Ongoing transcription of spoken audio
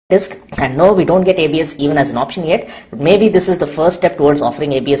disc. And no, we don't get ABS even as an option yet, but maybe this is the first step towards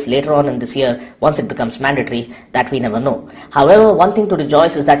offering ABS later on in this year once it becomes mandatory. That we never know. However, one thing to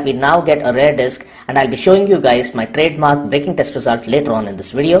rejoice is that we now get a rear disc, and I'll be showing you guys my trademark braking test result later on in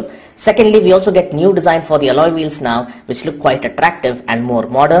this video. Secondly, we also get new design for the alloy wheels now, which look quite attractive and more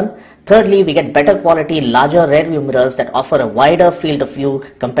modern. Thirdly, we get better quality, larger rear view mirrors that offer a wider field of view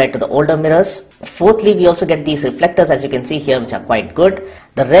compared to the older mirrors. Fourthly, we also get these reflectors, as you can see here, which are quite good.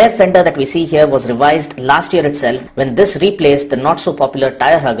 The rear fender that we see here was revised last year itself, when this replaced the not so popular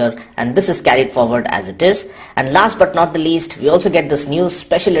tire hugger, and this is carried forward as it is. And last but not the least, we also get this new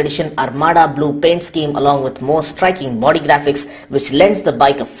special edition Armada blue paint scheme along with more striking body graphics, which lends the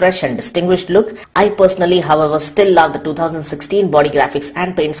bike a fresh and distinguished look. I personally, however, still love the 2016 body graphics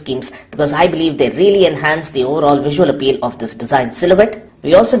and paint schemes because I believe they really enhance the overall visual appeal of this design silhouette.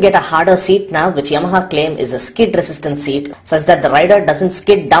 We also get a harder seat now, which Yamaha claim is a skid resistant seat, such that the rider doesn't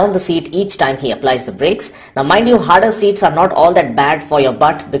skid down the seat each time he applies the brakes. Now mind you, harder seats are not all that bad for your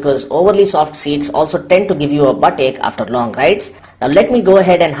butt, because overly soft seats also tend to give you a butt ache after long rides. Now let me go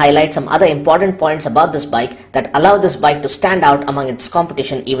ahead and highlight some other important points about this bike that allow this bike to stand out among its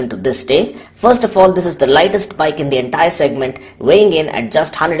competition even to this day. First of all, this is the lightest bike in the entire segment, weighing in at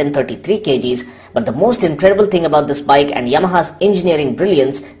just 133 kgs. But the most incredible thing about this bike and Yamaha's engineering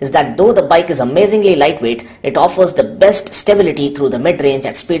brilliance is that though the bike is amazingly lightweight, it offers the best stability through the mid-range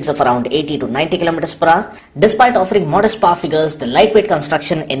at speeds of around 80 to 90 km per hour. Despite offering modest power figures, the lightweight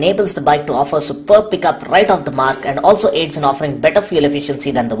construction enables the bike to offer superb pickup right off the mark and also aids in offering better fuel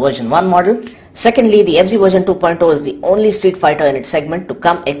efficiency than the version 1 model. Secondly, the FZ version 2.0 is the only street fighter in its segment to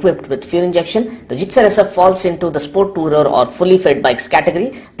come equipped with fuel injection. The FZSfi falls into the sport tourer or fully fed bikes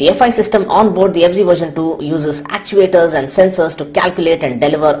category. The FI system on board the FZ version 2 uses actuators and sensors to calculate and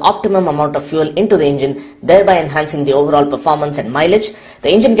deliver optimum amount of fuel into the engine, thereby enhancing the overall performance and mileage. The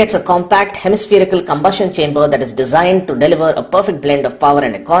engine gets a compact hemispherical combustion chamber that is designed to deliver a perfect blend of power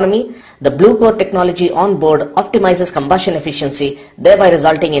and economy. The Blue Core technology on board optimizes combustion efficiency, thereby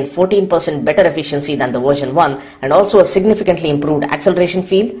resulting in 14% better efficiency than the version 1 and also a significantly improved acceleration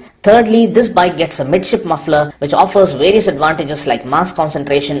feel. Thirdly, this bike gets a midship muffler which offers various advantages like mass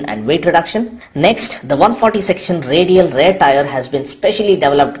concentration and weight reduction. Next, the 140 section radial rear tire has been specially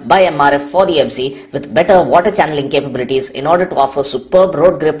developed by MRF for the FZ with better water channeling capabilities in order to offer superb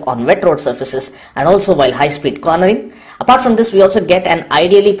road grip on wet road surfaces and also while high speed cornering. Apart from this, we also get an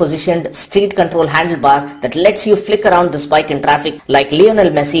ideally positioned street control handlebar that lets you flick around this bike in traffic like Lionel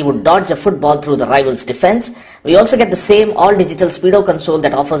Messi would dodge a football through the rival's defense. We also get the same all-digital speedo console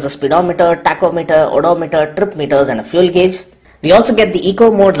that offers a speedometer, tachometer, odometer, trip meters and a fuel gauge. We also get the eco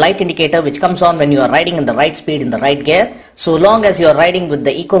mode light indicator which comes on when you are riding in the right speed in the right gear. So long as you are riding with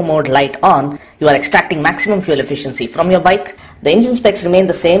the eco mode light on, you are extracting maximum fuel efficiency from your bike. The engine specs remain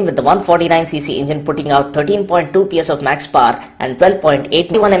the same, with the 149cc engine putting out 13.2 PS of max power and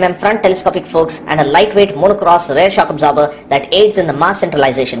 12.81mm front telescopic forks and a lightweight monocross rear shock absorber that aids in the mass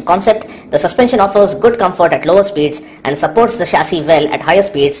centralization concept. The suspension offers good comfort at lower speeds and supports the chassis well at higher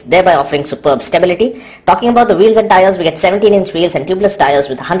speeds, thereby offering superb stability. Talking about the wheels and tires, we get 17-inch wheels and tubeless tires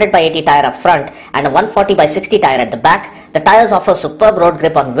with 100/80 tire up front and a 140/60 tire at the back. The tires offer superb road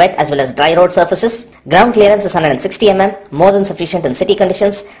grip on wet as well as dry road surfaces. Ground clearance is 160mm, more than sufficient in city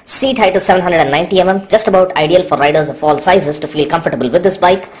conditions. Seat height is 790mm, just about ideal for riders of all sizes to feel comfortable with this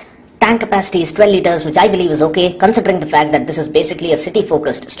bike. Tank capacity is 12 liters, which I believe is okay considering the fact that this is basically a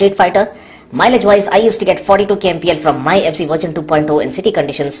city-focused street fighter. Mileage wise, I used to get 42 kmpl from my FZ version 2.0 in city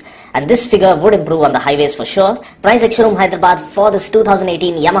conditions, and this figure would improve on the highways for sure. Price ex-showroom Hyderabad for this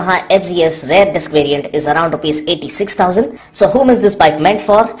 2018 Yamaha FZS rear disc variant is around Rs 86,000. So whom is this bike meant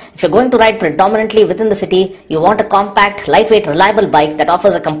for? If you're going to ride predominantly within the city, you want a compact, lightweight, reliable bike that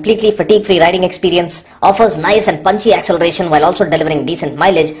offers a completely fatigue-free riding experience, offers nice and punchy acceleration while also delivering decent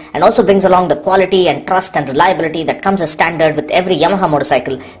mileage, and also brings along the quality and trust and reliability that comes as standard with every Yamaha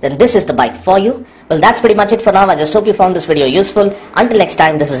motorcycle, then this is the bike for you. Well, that's pretty much it for now. I just hope you found this video useful. Until next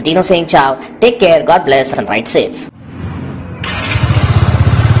time, this is Dino saying ciao. Take care, God bless, and ride safe.